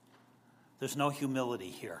 There's no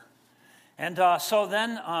humility here. And so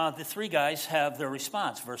then the three guys have their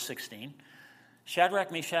response, verse 16.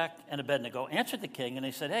 Shadrach, Meshach, and Abednego answered the king, and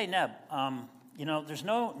they said, hey, Neb, there's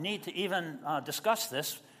no need to even discuss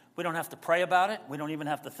this. We don't have to pray about it. We don't even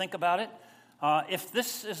have to think about it. If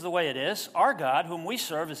this is the way it is, our God, whom we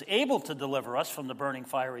serve, is able to deliver us from the burning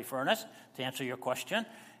fiery furnace, to answer your question,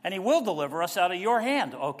 and he will deliver us out of your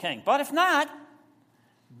hand, O king. But if not,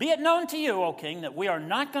 be it known to you, O king, that we are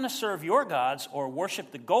not going to serve your gods or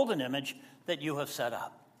worship the golden image that you have set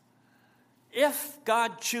up. If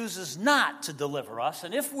God chooses not to deliver us,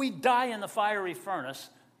 and if we die in the fiery furnace,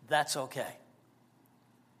 that's okay.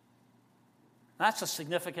 That's a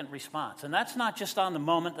significant response. And that's not just on the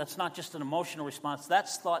moment. That's not just an emotional response.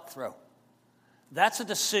 That's thought through. That's a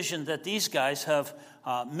decision that these guys have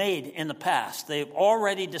made in the past. They've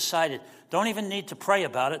already decided. Don't even need to pray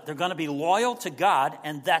about it. They're going to be loyal to God,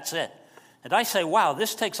 and that's it. And I say, wow,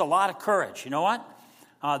 this takes a lot of courage. You know what?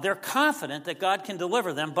 They're confident that God can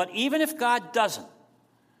deliver them, but even if God doesn't,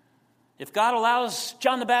 if God allows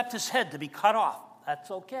John the Baptist's head to be cut off, that's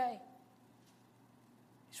okay.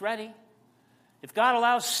 He's ready. If God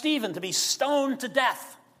allows Stephen to be stoned to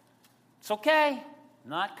death, it's okay.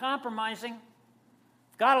 Not compromising.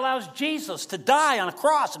 If God allows Jesus to die on a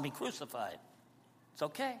cross and be crucified, it's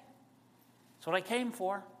okay. That's what I came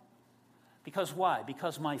for. Because why?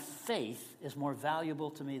 Because my faith is more valuable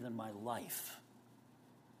to me than my life,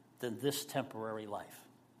 than this temporary life.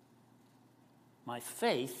 My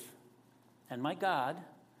faith and my God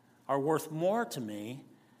are worth more to me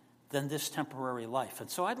than this temporary life. And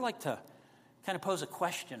so I'd like to kind of pose a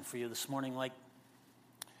question for you this morning, like,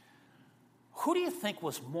 who do you think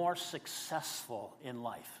was more successful in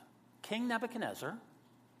life? King Nebuchadnezzar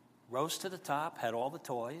rose to the top, had all the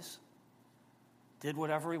toys, did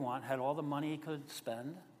whatever he wanted, had all the money he could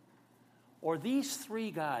spend, or these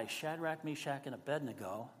three guys, Shadrach, Meshach, and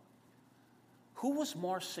Abednego, who was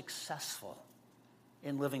more successful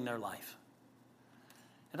in living their life?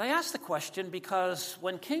 And I ask the question because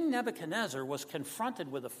when King Nebuchadnezzar was confronted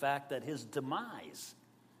with the fact that his demise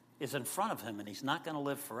is in front of him and he's not going to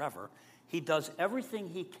live forever, he does everything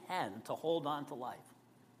he can to hold on to life.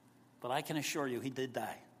 But I can assure you he did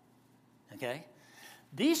die. Okay?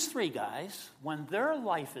 These three guys, when their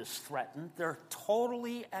life is threatened, they're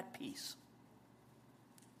totally at peace.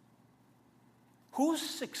 Who's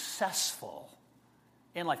successful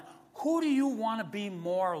in life? Who do you want to be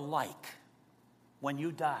more like when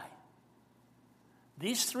you die?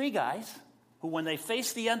 These three guys, who when they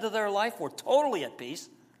faced the end of their life were totally at peace.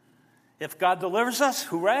 If God delivers us,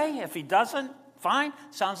 hooray. If he doesn't, fine.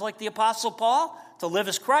 Sounds like the Apostle Paul. To live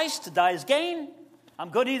is Christ, to die is gain. I'm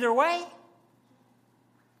good either way.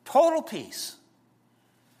 Total peace.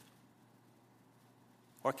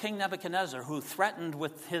 Or King Nebuchadnezzar, who threatened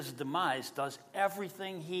with his demise, does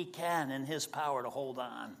everything he can in his power to hold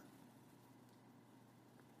on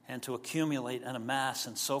and to accumulate and amass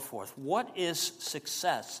and so forth. What is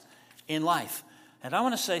success in life? And I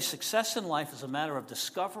want to say success in life is a matter of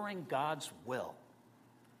discovering God's will,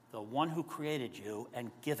 the one who created you,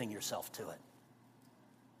 and giving yourself to it.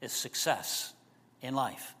 Is success in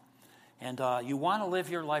life. And you want to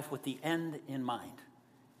live your life with the end in mind.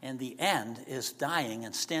 And the end is dying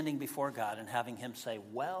and standing before God and having him say,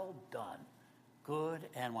 well done, good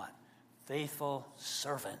and what? Faithful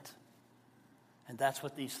servant. And that's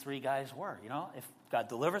what these three guys were. You know, if God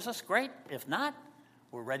delivers us, great. If not,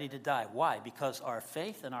 we're ready to die. Why? Because our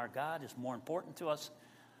faith in our God is more important to us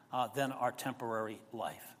than our temporary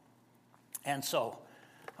life. And so,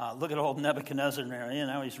 look at old Nebuchadnezzar there. You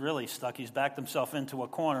know, he's really stuck. He's backed himself into a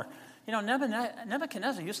corner. You know,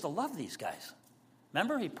 Nebuchadnezzar used to love these guys.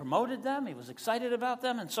 Remember, he promoted them. He was excited about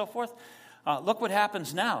them and so forth. Look what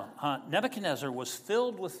happens now. Nebuchadnezzar was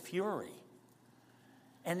filled with fury.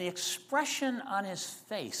 And the expression on his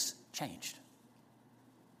face changed.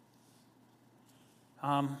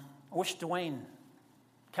 I wish Dwayne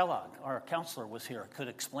Kellogg, our counselor, was here, could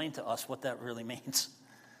explain to us what that really means.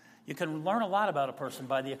 You can learn a lot about a person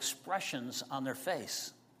by the expressions on their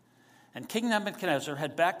face. And King Nebuchadnezzar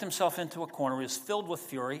had backed himself into a corner. He was filled with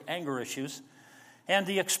fury, anger issues. And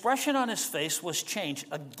the expression on his face was changed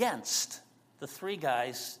against the three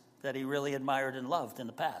guys that he really admired and loved in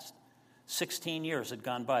the past. 16 years had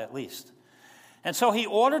gone by at least. And so he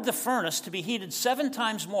ordered the furnace to be heated 7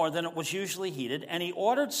 times more than it was usually heated. And he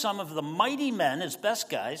ordered some of the mighty men, his best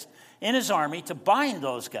guys, in his army to bind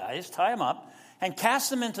those guys, tie them up, and cast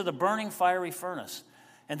them into the burning fiery furnace.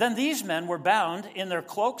 And then these men were bound in their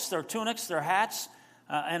cloaks, their tunics, their hats,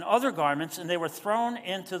 and other garments, and they were thrown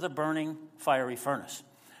into the burning fiery furnace.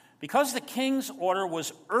 Because the king's order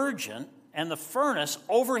was urgent and the furnace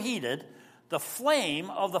overheated, the flame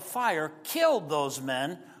of the fire killed those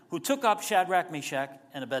men who took up Shadrach, Meshach,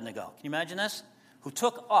 and Abednego. Can you imagine this? Who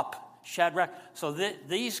took up Shadrach. So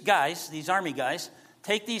these guys, these army guys,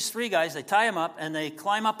 take these three guys, they tie them up, and they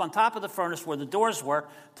climb up on top of the furnace where the doors were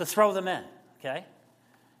to throw them in, okay?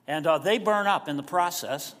 And they burn up in the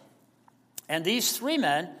process. And these three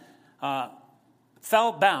men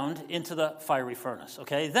fell bound into the fiery furnace,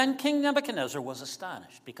 okay? Then King Nebuchadnezzar was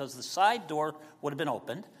astonished because the side door would have been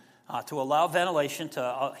opened to allow ventilation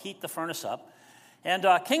to heat the furnace up. And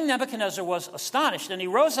King Nebuchadnezzar was astonished, and he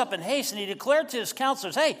rose up in haste, and he declared to his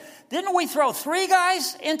counselors, hey, didn't we throw three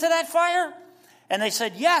guys into that fire? And they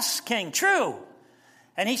said, yes, King, true.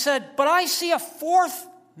 And he said, but I see a fourth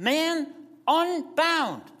man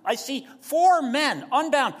unbound. I see four men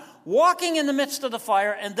unbound walking in the midst of the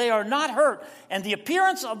fire, and they are not hurt. And the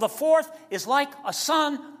appearance of the fourth is like a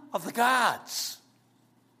son of the gods.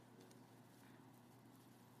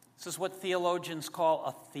 This is what theologians call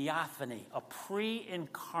a theophany, a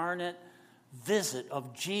pre-incarnate visit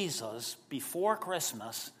of Jesus before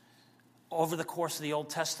Christmas. Over the course of the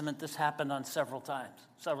Old Testament, this happened on several times,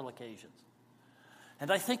 several occasions.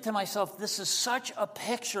 And I think to myself, this is such a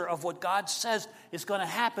picture of what God says is going to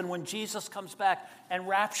happen when Jesus comes back and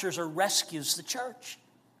raptures or rescues the church.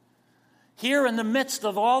 Here in the midst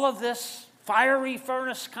of all of this fiery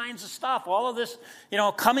furnace kinds of stuff, all of this,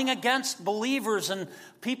 coming against believers and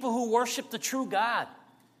people who worship the true God.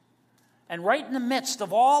 And right in the midst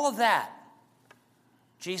of all of that,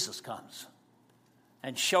 Jesus comes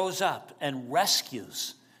and shows up and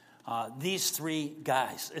rescues these three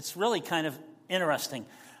guys. It's really kind of interesting.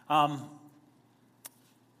 I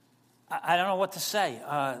don't know what to say.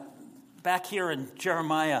 Back here in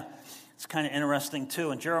Jeremiah, it's kind of interesting too.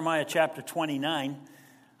 In Jeremiah chapter 29,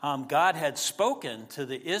 God had spoken to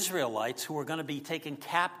the Israelites who were going to be taken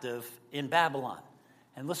captive in Babylon.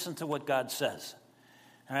 And listen to what God says.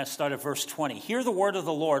 And I start at verse 20. Hear the word of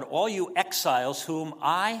the Lord, all you exiles whom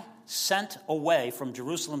I sent away from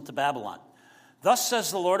Jerusalem to Babylon. Thus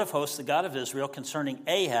says the Lord of hosts, the God of Israel, concerning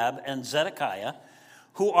Ahab and Zedekiah,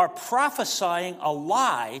 who are prophesying a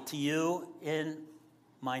lie to you in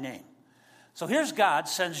my name. So here's God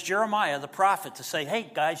sends Jeremiah the prophet to say, hey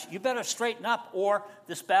guys, you better straighten up or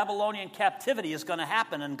this Babylonian captivity is going to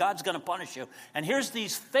happen and God's going to punish you. And here's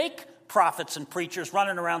these fake prophets and preachers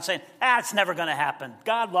running around saying, it's never going to happen.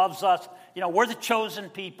 God loves us. We're the chosen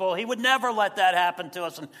people. He would never let that happen to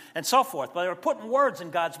us and so forth. But they were putting words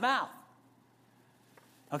in God's mouth.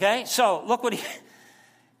 Okay, so look what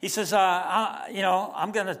he says,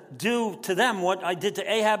 I'm going to do to them what I did to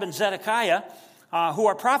Ahab and Zedekiah, who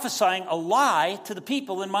are prophesying a lie to the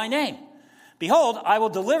people in my name. Behold, I will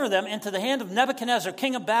deliver them into the hand of Nebuchadnezzar,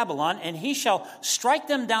 king of Babylon, and he shall strike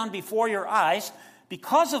them down before your eyes.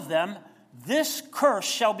 Because of them, this curse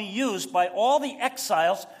shall be used by all the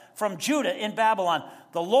exiles from Judah in Babylon.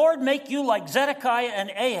 The Lord make you like Zedekiah and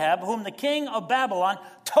Ahab, whom the king of Babylon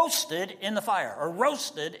toasted in the fire, or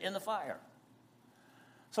roasted in the fire.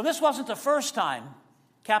 So this wasn't the first time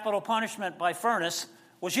capital punishment by furnace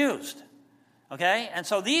was used. Okay? And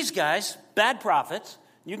so these guys, bad prophets,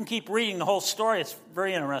 you can keep reading the whole story, it's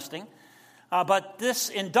very interesting. But this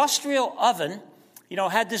industrial oven,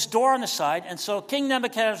 had this door on the side, and so King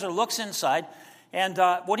Nebuchadnezzar looks inside, and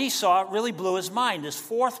what he saw really blew his mind. This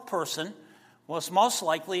fourth person was most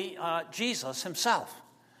likely Jesus himself,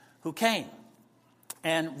 who came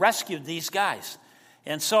and rescued these guys.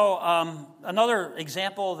 And so another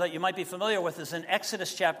example that you might be familiar with is in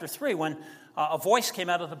Exodus chapter 3, when a voice came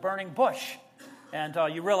out of the burning bush. And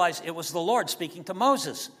you realize it was the Lord speaking to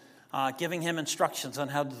Moses, giving him instructions on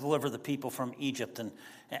how to deliver the people from Egypt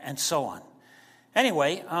and so on.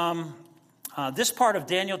 Anyway, this part of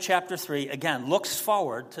Daniel chapter 3, again, looks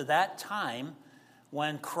forward to that time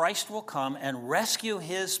when Christ will come and rescue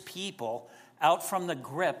his people out from the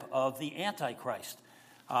grip of the Antichrist.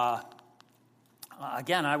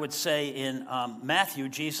 Again, I would say in Matthew,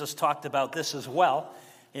 Jesus talked about this as well.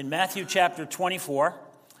 In Matthew chapter 24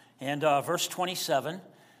 and verse 27,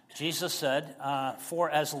 Jesus said, for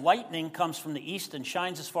as lightning comes from the east and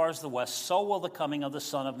shines as far as the west, so will the coming of the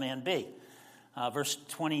Son of Man be. Verse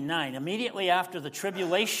 29, immediately after the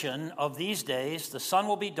tribulation of these days, the sun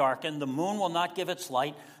will be darkened, the moon will not give its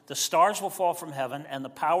light, the stars will fall from heaven, and the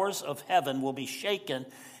powers of heaven will be shaken,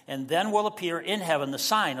 and then will appear in heaven the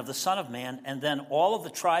sign of the Son of Man, and then all of the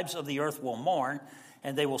tribes of the earth will mourn,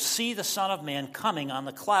 and they will see the Son of Man coming on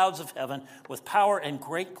the clouds of heaven with power and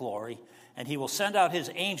great glory, and he will send out his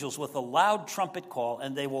angels with a loud trumpet call,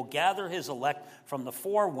 and they will gather his elect from the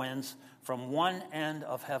four winds, from one end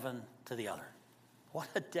of heaven to the other. What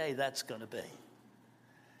a day that's going to be.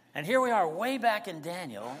 And here we are way back in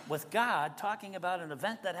Daniel with God talking about an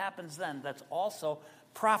event that happens then that's also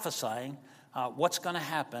prophesying what's going to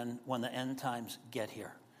happen when the end times get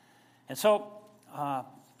here. And so,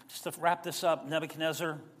 just to wrap this up,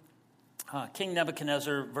 King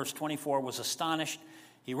Nebuchadnezzar, verse 24, was astonished.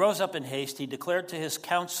 He rose up in haste. He declared to his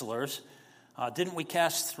counselors, didn't we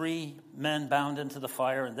cast 3 men bound into the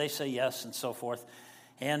fire? And they say yes, and so forth.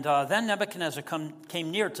 And then Nebuchadnezzar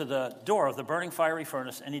came near to the door of the burning fiery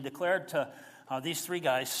furnace, and he declared to these 3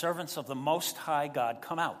 guys, servants of the Most High God,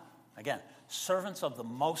 come out. Again, servants of the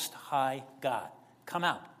Most High God, come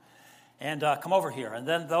out. And come over here. And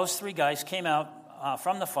then those 3 guys came out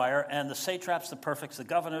from the fire, and the satraps, the prefects, the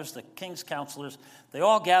governors, the king's counselors, they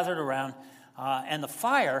all gathered around, and the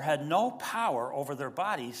fire had no power over their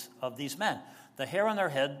bodies of these men. The hair on their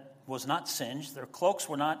head was not singed, their cloaks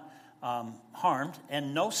were not harmed,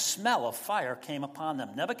 and no smell of fire came upon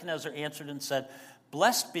them. Nebuchadnezzar answered and said,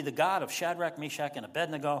 blessed be the God of Shadrach, Meshach, and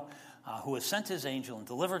Abednego, who has sent his angel and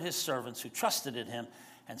delivered his servants who trusted in him,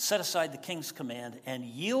 and set aside the king's command, and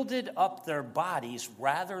yielded up their bodies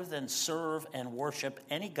rather than serve and worship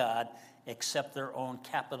any god except their own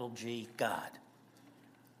capital G God.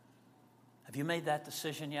 Have you made that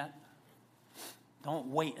decision yet? Don't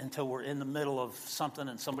wait until we're in the middle of something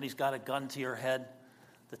and somebody's got a gun to your head.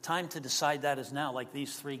 The time to decide that is now, like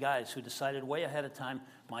these 3 guys who decided way ahead of time,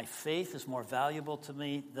 my faith is more valuable to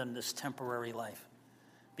me than this temporary life.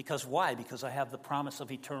 Because why? Because I have the promise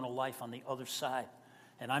of eternal life on the other side.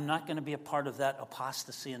 And I'm not going to be a part of that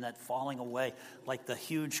apostasy and that falling away like the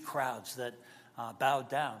huge crowds that bowed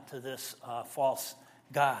down to this false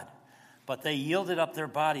god. But they yielded up their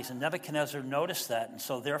bodies, and Nebuchadnezzar noticed that. And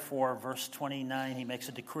so therefore, verse 29, he makes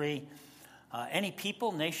a decree. Any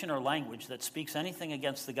people, nation, or language that speaks anything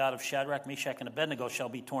against the God of Shadrach, Meshach, and Abednego shall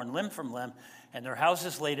be torn limb from limb, and their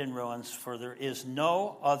houses laid in ruins, for there is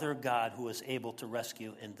no other God who is able to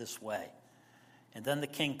rescue in this way. And then the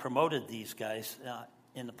king promoted these guys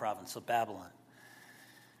in the province of Babylon.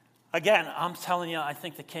 Again, I'm telling you, I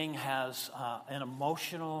think the king has an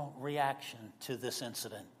emotional reaction to this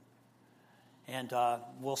incident. And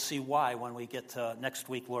we'll see why when we get to next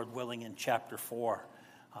week, Lord willing, in chapter 4.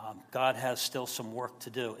 God has still some work to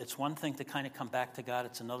do. It's one thing to kind of come back to God.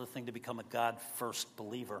 It's another thing to become a God-first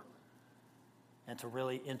believer and to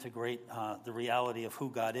really integrate the reality of who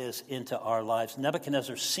God is into our lives.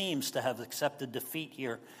 Nebuchadnezzar seems to have accepted defeat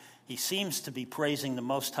here. He seems to be praising the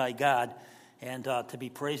Most High God and to be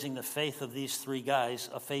praising the faith of these 3 guys,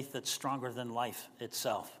 a faith that's stronger than life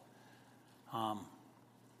itself.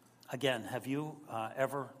 Again, have you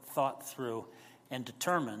ever thought through and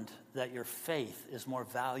determined that your faith is more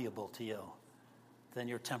valuable to you than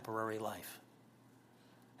your temporary life?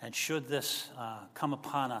 And should this come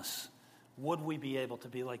upon us, would we be able to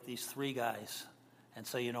be like these 3 guys and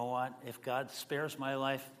say, you know what, if God spares my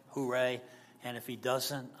life, hooray, and if he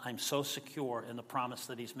doesn't, I'm so secure in the promise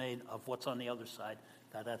that he's made of what's on the other side,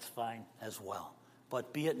 that's fine as well.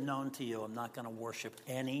 But be it known to you, I'm not going to worship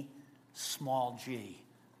any small g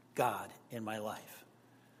God in my life.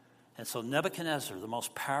 And so Nebuchadnezzar, the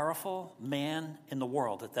most powerful man in the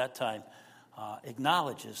world at that time,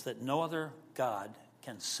 acknowledges that no other God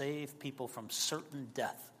can save people from certain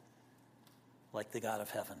death like the God of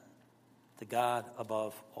heaven, the God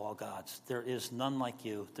above all gods. There is none like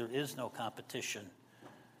you. There is no competition.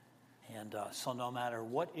 And so no matter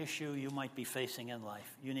what issue you might be facing in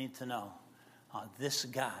life, you need to know this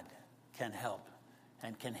God can help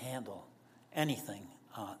and can handle anything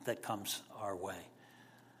that comes our way.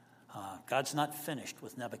 God's not finished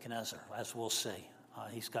with Nebuchadnezzar, as we'll see.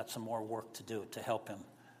 He's got some more work to do to help him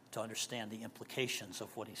to understand the implications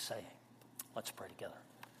of what he's saying. Let's pray together.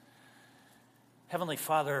 Heavenly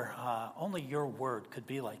Father, only your word could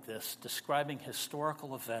be like this, describing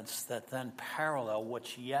historical events that then parallel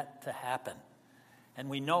what's yet to happen. And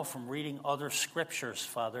we know from reading other scriptures,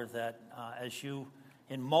 Father, that as you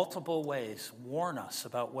in multiple ways warn us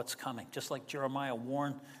about what's coming, just like Jeremiah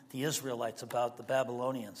warned the Israelites about the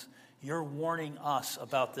Babylonians, you're warning us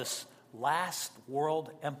about this last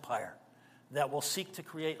world empire that will seek to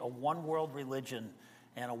create a one-world religion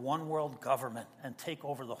and a one-world government and take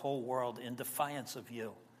over the whole world in defiance of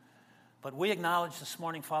you. But we acknowledge this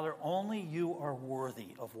morning, Father, only you are worthy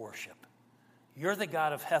of worship. You're the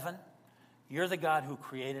God of heaven. You're the God who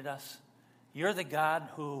created us. You're the God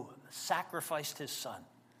who sacrificed his Son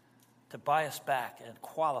to buy us back and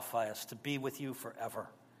qualify us to be with you forever.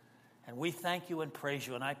 And we thank you and praise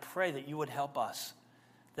you, and I pray that you would help us,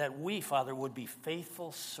 that we, Father, would be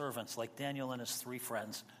faithful servants like Daniel and his 3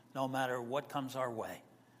 friends, no matter what comes our way.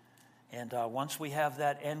 And once we have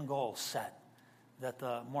that end goal set, that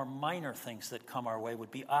the more minor things that come our way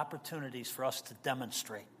would be opportunities for us to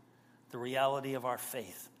demonstrate the reality of our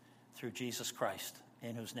faith through Jesus Christ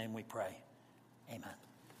in whose name we pray. Amen.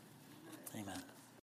 Amen.